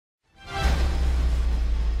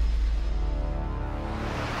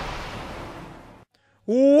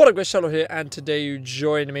What up guys, Shadow here, and today you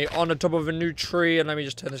join me on the top of a new tree, and let me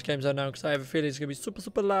just turn this game down now because I have a feeling it's going to be super,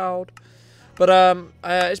 super loud. But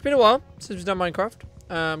it's been a while since we've done Minecraft,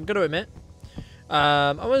 I'm going to admit.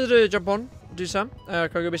 I wanted to jump on, do some. I'm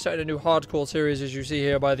going to be starting a new hardcore series, as you see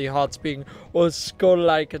here, by the hearts being all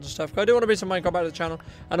skull-like and stuff. I do want to be some Minecraft out of the channel,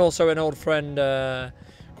 and also an old friend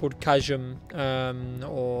called Kajum,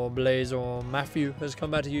 or Blaze, or Matthew has come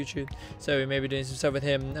back to YouTube, so we may be doing some stuff with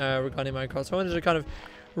him regarding Minecraft. So I wanted to kind of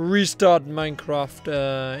restart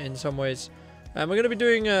Minecraft in some ways. We're going to be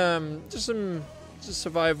doing just some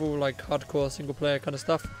survival, like hardcore single player kind of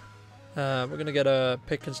stuff. We're going to get a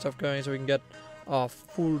pick and stuff going so we can get our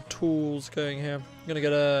full tools going here. I'm going to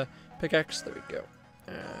get a pickaxe, there we go,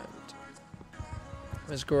 and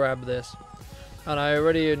let's grab this. And I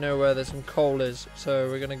already know where there's some coal is, so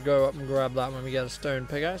we're going to go up and grab that when we get a stone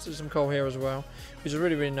pickaxe. There's some coal here as well, which is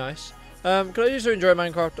really, really nice. Because I used to enjoy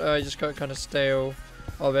Minecraft, I just got kind of stale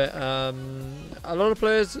of it. A lot of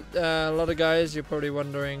players, a lot of guys, you're probably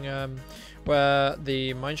wondering where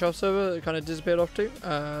the Mineshaft server kind of disappeared off to.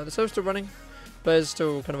 The server's still running, players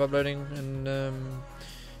still kind of uploading, and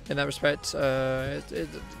in that respect,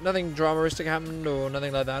 nothing dramatistic happened or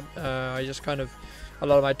nothing like that. I just kind of, a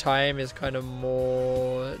lot of my time is kind of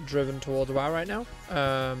more driven towards WoW right now,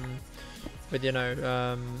 with, you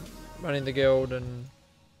know, running the guild and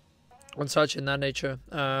such in that nature.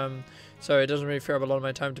 So it doesn't really free up a lot of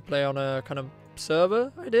my time to play on a kind of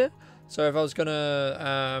server idea. So if I was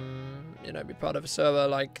gonna, you know, be part of a server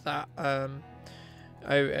like that,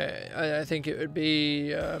 I think it would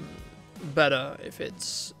be better if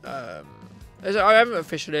it's. I haven't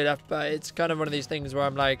officially left, but it's kind of one of these things where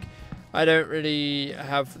I'm like, I don't really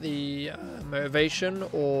have the motivation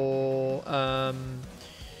or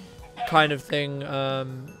kind of thing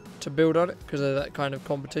to build on it because of that kind of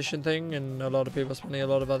competition thing, and a lot of people are spending a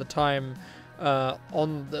lot of other time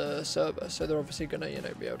on the server, so they're obviously gonna, you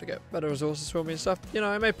know, be able to get better resources for me and stuff. You know,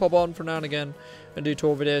 I may pop on from now and again and do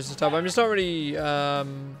tour videos and stuff. I'm just not really, you know,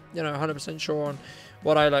 100% sure on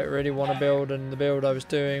what I like really want to build, and the build I was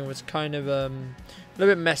doing was kind of a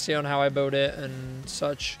little bit messy on how I build it and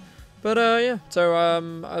such. But yeah, so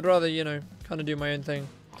I'd rather, you know, kind of do my own thing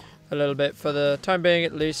a little bit for the time being,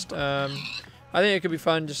 at least. I think it could be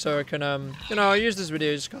fun just so I can, you know, I use these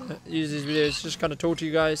videos just kind of talk to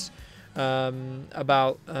you guys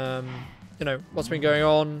about, you know, what's been going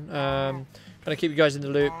on, kind of keep you guys in the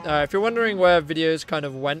loop. If you're wondering where videos kind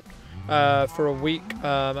of went for a week,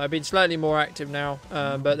 I've been slightly more active now,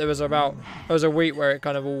 but there was a week where it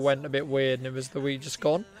kind of all went a bit weird, and it was the week just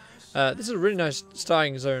gone. This is a really nice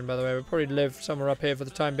starting zone, by the way. We'll probably live somewhere up here for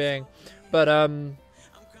the time being, but I want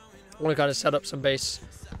to kind of set up some base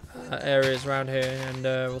areas around here, and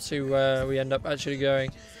we'll see where we end up actually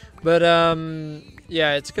going. But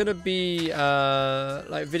yeah, it's gonna be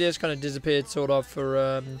like videos kind of disappeared sort of for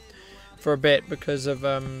a bit because of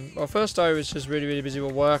well, first I was just really, really busy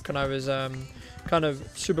with work, and I was kind of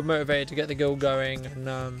super motivated to get the guild going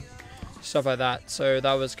and stuff like that, so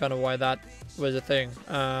that was kind of why that was a thing.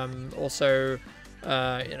 Also,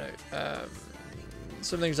 you know,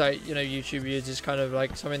 some things like, you know, YouTube views is kind of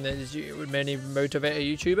like something that would mainly motivate a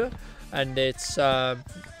YouTuber, and it's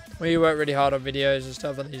when you work really hard on videos and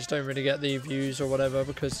stuff and you just don't really get the views or whatever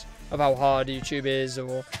because of how hard YouTube is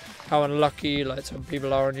or how unlucky like some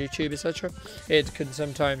people are on YouTube, etc. It can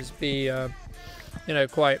sometimes be you know,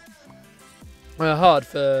 quite hard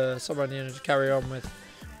for someone, you know, to carry on with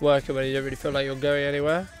working when you don't really feel like you're going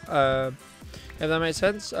anywhere, if that makes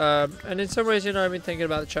sense. And in some ways, you know, I've been thinking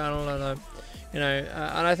about the channel, and you know,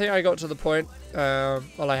 and I think I got to the point,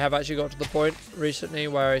 well, I have actually got to the point recently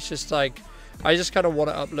where it's just like, I just kind of want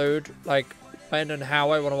to upload, like, depending on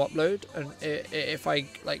how I want to upload, and if I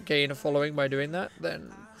like gain a following by doing that,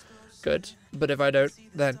 then good. But if I don't,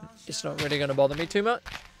 then it's not really going to bother me too much.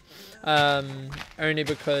 Only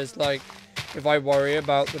because, like, if I worry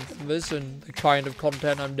about the numbers and the kind of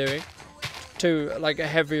content I'm doing to like a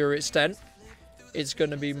heavier extent, it's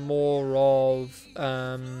going to be more of,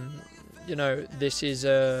 you know, this is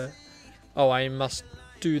a, oh, I must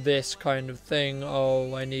do this kind of thing.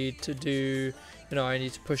 Oh, I need to do, you know, I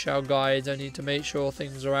need to push out guides. I need to make sure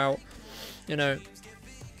things are out, you know,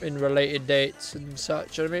 in related dates and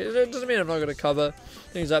such. I mean, it doesn't mean I'm not going to cover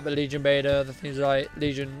things like the Legion beta, the things like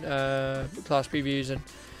Legion class previews and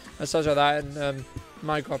such like that, and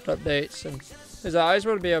Minecraft updates, and I just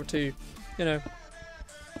want to be able to, you know,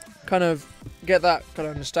 kind of get that kind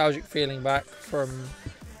of nostalgic feeling back from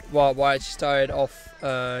what I actually started off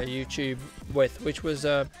YouTube with, which was,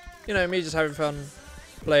 you know, me just having fun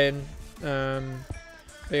playing,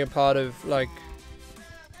 being a part of like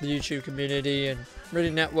the YouTube community and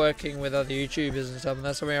really networking with other YouTubers and stuff, and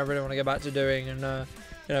that's something I really want to get back to doing, and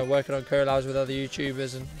you know, working on collabs with other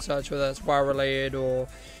YouTubers and such, whether that's WoW related or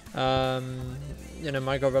you know,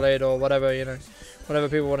 Minecraft related or whatever, you know, whatever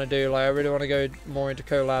people want to do. Like, I really want to go more into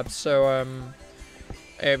collabs, so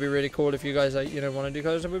it'd be really cool if you guys, like, you know, want to do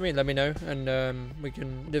collabs with me. Let me know, and we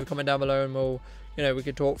can leave a comment down below, and we'll, you know, we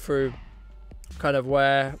could talk through kind of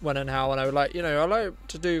where, when, and how. And I would like, you know, I like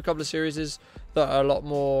to do a couple of series that are a lot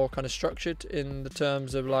more kind of structured in the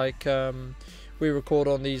terms of like, we record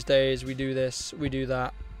on these days, we do this, we do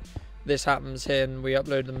that, this happens here, and we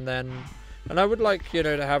upload them then. And I would like, you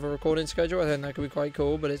know, to have a recording schedule. I think that could be quite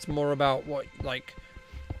cool, but it's more about what, like,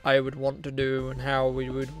 I would want to do and how we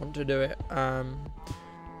would want to do it, and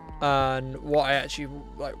what I actually,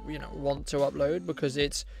 like, you know, want to upload, because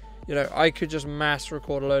it's, you know, I could just mass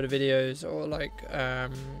record a load of videos, or like,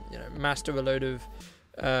 you know, master a load of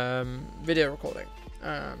video recording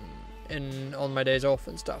on my days off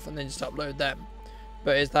and stuff, and then just upload them.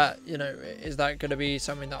 But is that, you know, is that going to be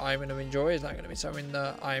something that I'm going to enjoy? Is that going to be something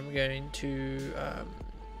that I'm going to,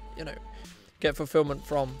 you know, get fulfillment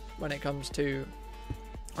from when it comes to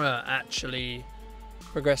actually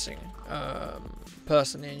progressing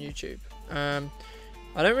personally in YouTube? I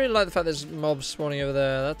don't really like the fact there's mobs spawning over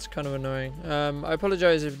there. That's kind of annoying. I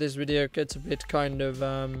apologize if this video gets a bit kind of,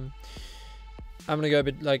 I'm going to go a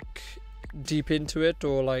bit like deep into it,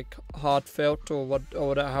 or like heartfelt, or what, or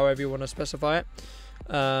whatever, however you want to specify it.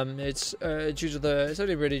 It's due to the, it's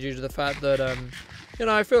only really due to the fact that you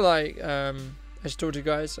know, I feel like I just told you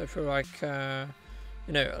guys, I feel like you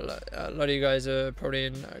know, a lot of you guys are probably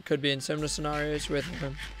in, could be in similar scenarios with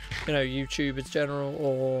you know, YouTube in general,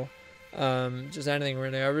 or just anything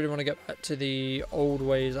really. I really want to get back to the old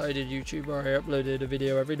ways I did YouTube, where I uploaded a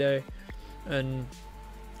video every day and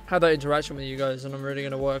had that interaction with you guys, and I'm really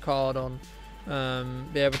going to work hard on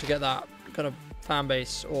be able to get that kind of fan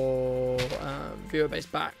base or viewer base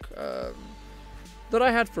back that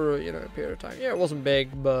I had for, you know, a period of time. Yeah, it wasn't big,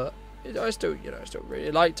 but I still, you know, I still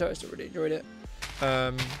really liked it. I still really enjoyed it.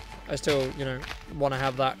 I still, you know, want to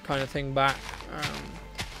have that kind of thing back.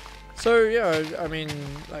 So yeah, I mean,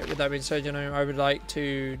 like, with that being said, you know, I would like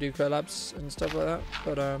to do collabs and stuff like that,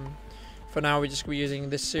 but for now we're just gonna be using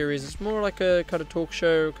this series. It's more like a kind of talk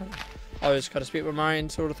show, kind of, I just kind of speak my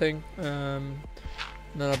mind sort of thing, and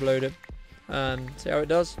then upload it and see how it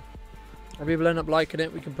does. If people end up liking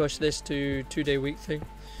it, we can push this to 2-day-week thing.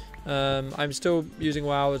 I'm still using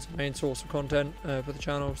WoW as the main source of content for the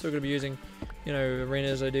channel. I'm still going to be using, you know,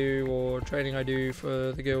 arenas I do, or training I do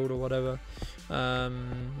for the guild or whatever,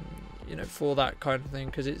 you know, for that kind of thing,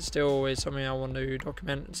 because it still is something I want to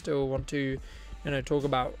document and still want to, you know, talk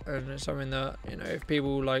about. And it's something that, you know, if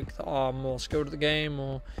people like that are more skilled at the game,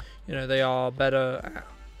 or, you know, they are better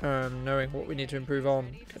at knowing what we need to improve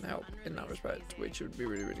on, can help in that respect, which would be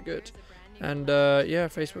really, really good. And yeah,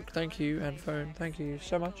 Facebook, thank you, and phone, thank you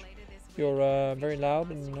so much. You're very loud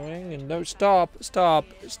and annoying, and no, stop it.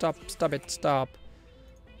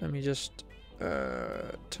 Let me just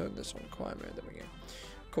turn this on quiet mode. There we go.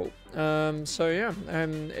 Cool. So yeah,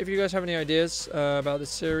 if you guys have any ideas about this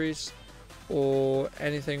series or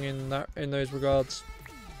anything in those regards,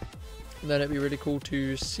 then it'd be really cool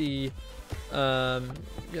to see, you know,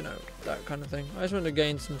 that kind of thing. I just want to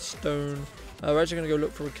gain some stone. We're actually going to go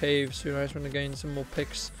look for a cave soon. I just want to gain some more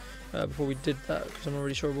picks before we did that, because I'm not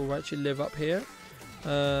really sure we'll actually live up here.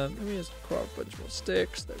 Let me just grab a bunch more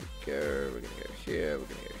sticks. There we go. We're going to go here. We're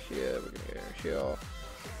going to go here. We're going to go here.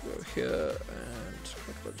 Go here, and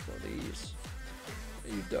grab a bunch more of these.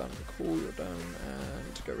 Are you done? Cool, you're done.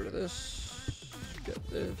 And get rid of this.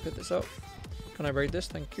 Pick this up. Can I break this?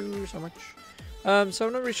 Thank you so much. So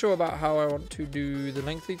I'm not really sure about how I want to do the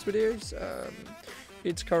length of these videos.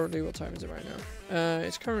 It's currently, what time is it right now?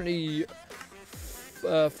 It's currently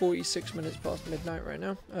 46 minutes past midnight right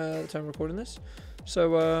now, the time I'm recording this.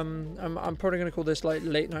 So I'm probably going to call this like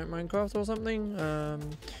late night Minecraft or something.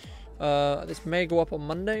 This may go up on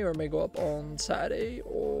Monday, or it may go up on Saturday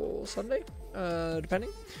or Sunday, depending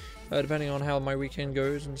on how my weekend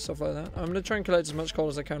goes and stuff like that. I'm going to try and collect as much coal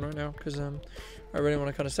as I can right now, because I really want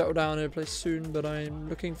to kind of settle down in a place soon, but I'm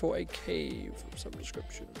looking for a cave of some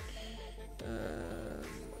description.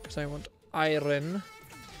 Because I want iron,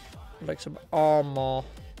 like some armor.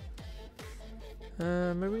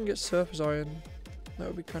 Maybe we can get surface iron. That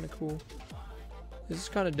would be kind of cool. This is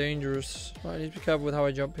kind of dangerous. I need to be careful with how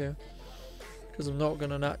I jump here, because I'm not going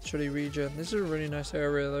to naturally regen. This is a really nice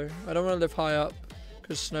area though. I don't want to live high up,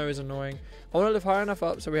 because snow is annoying. I want to live high enough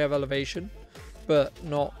up so we have elevation, but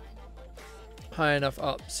not high enough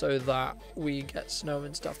up so that we get snow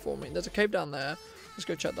and stuff for me. There's a cave down there. Let's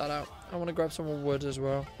go check that out. I want to grab some more wood as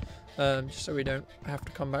well. just so we don't have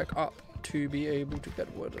to come back up to be able to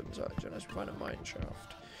get wood and such, unless we find a mine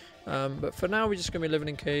shaft. But for now, we're just going to be living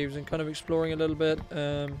in caves and kind of exploring a little bit.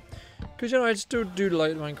 Because, you know, I still do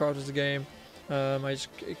like Minecraft as a game.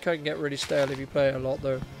 It can get really stale if you play it a lot,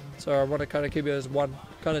 though. So I want to kind of keep it as one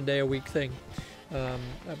kind of day a week thing. That'd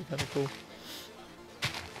be kind of cool.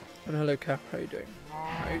 And hello, Cap. How you doing?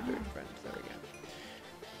 How you doing, friend? There we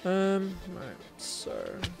go. Right. So,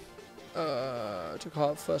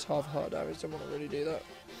 took first half heart damage. Don't want to really do that.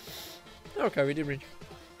 Okay, we did reach.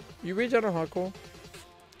 You regen on hardcore?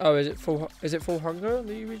 Oh, is it full hunger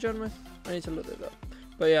that you regen with? I need to look it up.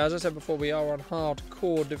 But yeah, as I said before, we are on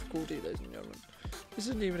hardcore difficulty, ladies and gentlemen. This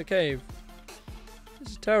isn't even a cave.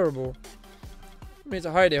 This is terrible. I mean, it's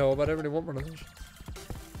a hidey hole, but I don't really want one of those.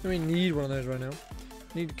 I don't really need one of those right now.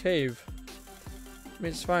 I need a cave. I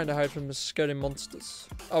mean, it's fine to hide from the scary monsters.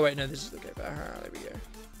 Oh wait, no, this is the cave. Ah, there we go.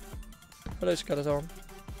 Hello, skeleton.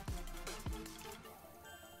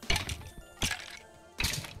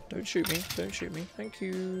 Don't shoot me. Don't shoot me. Thank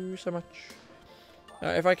you so much.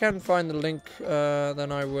 If I can find the link,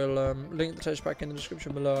 then I will link the test pack in the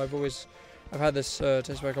description below. I've had this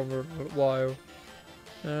test pack on for a while.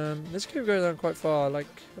 This cave goes down quite far. I like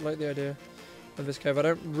the idea of this cave. I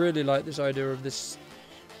don't really like this idea of this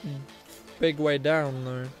big way down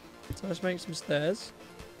though. So let's make some stairs.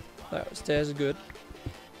 That stairs are good.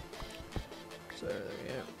 So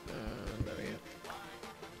there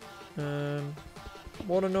we go.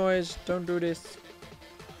 Water noise. Don't do this.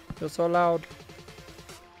 You're so loud.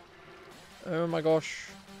 Oh my gosh.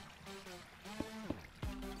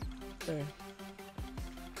 Okay.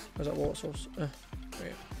 Where's that water source? There we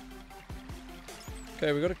go.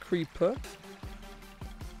 Okay, we got a creeper.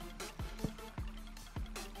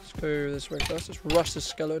 Let's go this way first. Let's rush the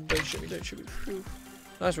skeleton. Don't shoot me, don't shoot me. Whew.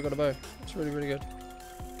 Nice, we got a bow. That's really, really good.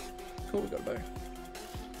 Cool, we got a bow.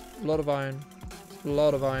 A lot of iron. A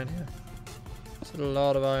lot of iron here. It's a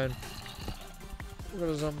lot of iron. We got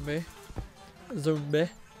a zombie. A zombie.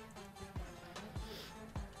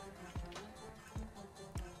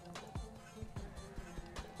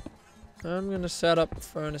 I'm going to set up a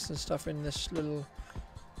furnace and stuff in this little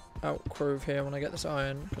alcove here when I get this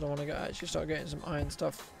iron, because I want to actually start getting some iron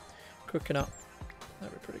stuff cooking up.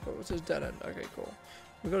 That'd be pretty cool. What's this dead end? Okay, cool.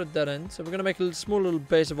 We've got a dead end, so we're going to make a small little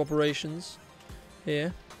base of operations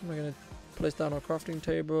here. We're going to place down our crafting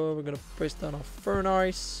table. We're going to place down our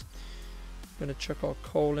furnace. We're going to chuck our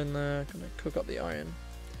coal in there. Going to cook up the iron.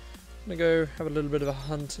 I'm going to go have a little bit of a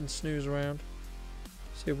hunt and snooze around.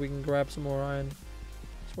 See if we can grab some more iron.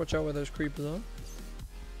 Watch out where those creepers are.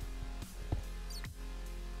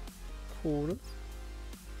 Cool.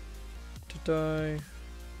 To die.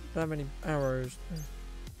 Don't have any arrows.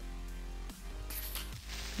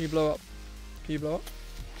 Can you blow up? Can you blow up?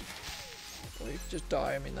 Or you could just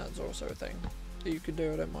die. I mean, that's also a thing that you could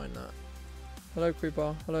do. I don't mind that. Hello,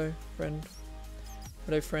 creeper. Hello, friend.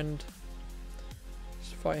 Hello, friend.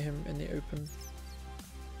 Let's fight him in the open.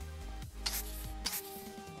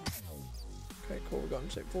 Okay, cool, we got him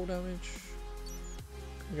to take 4 damage.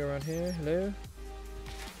 Can go around here, hello.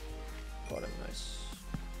 Got him, nice.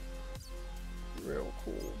 Real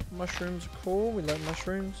cool. Mushrooms are cool, we like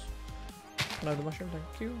mushrooms. Can I have the mushroom,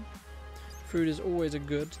 thank you. Food is always a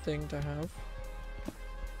good thing to have.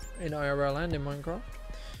 In IRL and in Minecraft.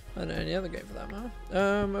 And any other game for that matter.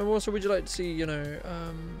 And also, would you like to see, you know,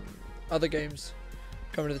 other games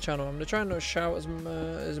coming to the channel? I'm going to try and not shout as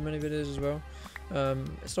many videos as well.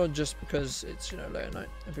 It's not just because it's, you know, late at night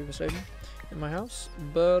and people sleeping in my house,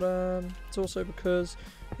 but it's also because,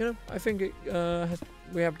 you know, I think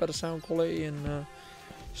we have better sound quality and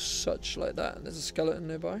such like that. And there's a skeleton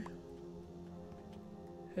nearby.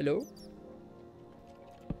 Hello.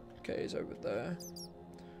 Okay, he's over there.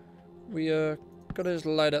 We gotta just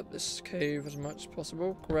light up this cave as much as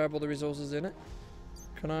possible. Grab all the resources in it.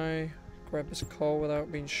 Can I grab this coal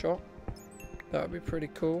without being shot? That would be pretty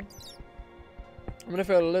cool. I'm going to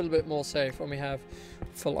feel a little bit more safe when we have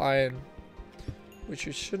full iron, which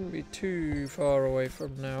we shouldn't be too far away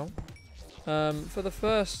from now. For the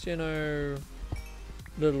first, you know,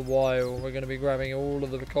 little while, we're going to be grabbing all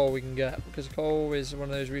of the coal we can get, because coal is one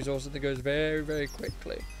of those resources that goes very, very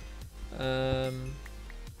quickly.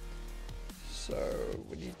 So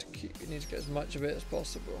we need to get as much of it as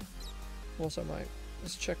possible. Also,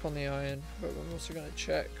 let's check on the iron, but we're also going to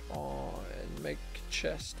check on and make a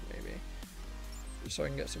chest maybe. So I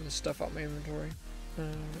can get some of the stuff out of my inventory.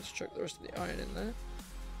 Let's chuck the rest of the iron in there.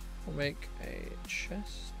 We'll make a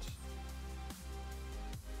chest.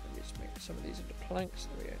 Let me just make some of these into planks.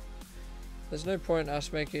 There we go. There's no point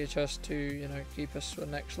us making a chest to, you know, keep us for the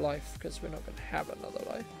next life, because we're not going to have another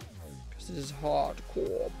life. This is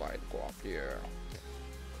hardcore Minecraft, yeah.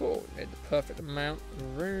 Cool, made the perfect amount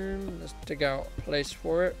of room. Let's dig out a place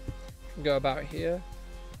for it. We can go about here.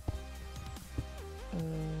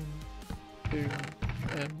 Boom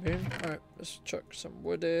and boom. Alright, let's chuck some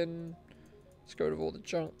wood in. Let's get rid of all the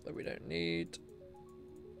junk that we don't need.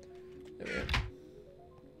 There we go.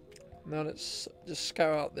 Now let's just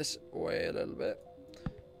scout out this way a little bit.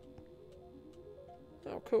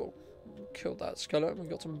 Oh, cool. Killed that skeleton. We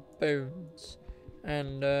got some bones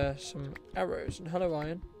and some arrows. And hello,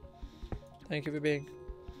 iron. Thank you for being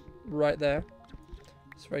right there.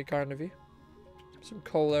 It's very kind of you. Some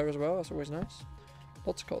coal there as well. That's always nice.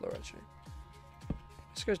 Lots of coal there, actually.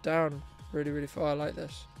 This goes down really, really far. I like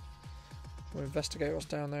this. We'll investigate what's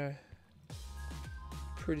down there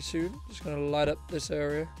pretty soon. Just going to light up this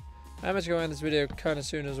area. I'm actually going to end this video kind of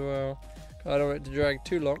soon as well. I don't want it to drag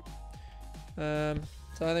too long.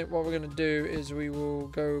 So I think what we're going to do is we will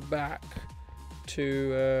go back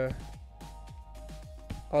to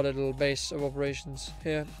our little base of operations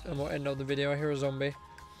here, and we'll end on the video. I hear a zombie.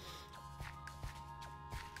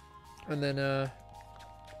 And then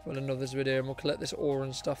we'll end off this video and we'll collect this ore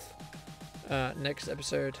and stuff next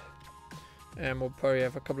episode. And we'll probably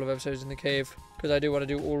have a couple of episodes in the cave, because I do want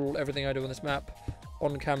to do everything I do on this map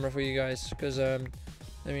on camera for you guys, because then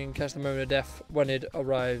we can catch the moment of death when it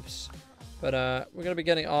arrives. But we're going to be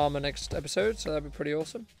getting armor next episode, so that'd be pretty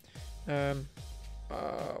awesome.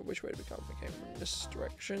 Which way did we come? We came from this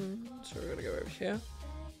direction, so we're going to go over here,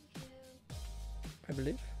 I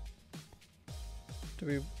believe.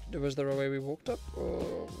 Was there a way we walked up, or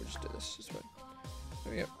we'll just do this way?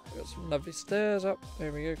 There we go. We got some lovely stairs up.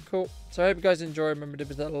 There we go. Cool. So I hope you guys enjoy. Remember to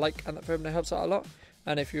hit that like and that favorite. It helps out a lot.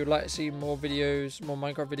 And if you would like to see more videos, more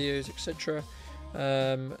Minecraft videos, etc.,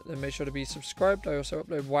 then make sure to be subscribed. I also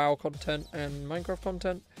upload WoW content and Minecraft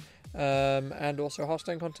content, and also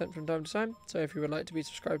Hearthstone content from time to time. So if you would like to be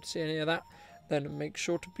subscribed to see any of that, then make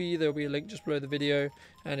sure to be. There'll be a link just below the video.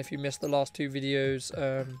 And if you missed the last two videos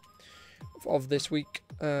of this week,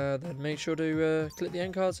 then make sure to click the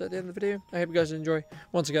end cards at the end of the video. I hope you guys enjoy.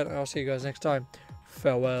 Once again, I'll see you guys next time.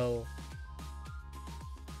 Farewell.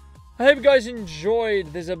 I hope you guys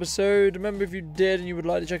enjoyed this episode. Remember, if you did and you would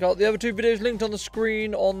like to check out the other two videos linked on the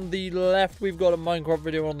screen, on the left we've got a Minecraft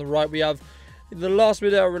video, on the right we have the last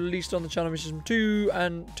video I released on the channel, which is 2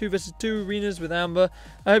 vs 2 arenas with Amber.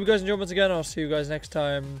 I hope you guys enjoyed once again. I'll see you guys next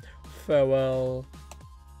time. Farewell.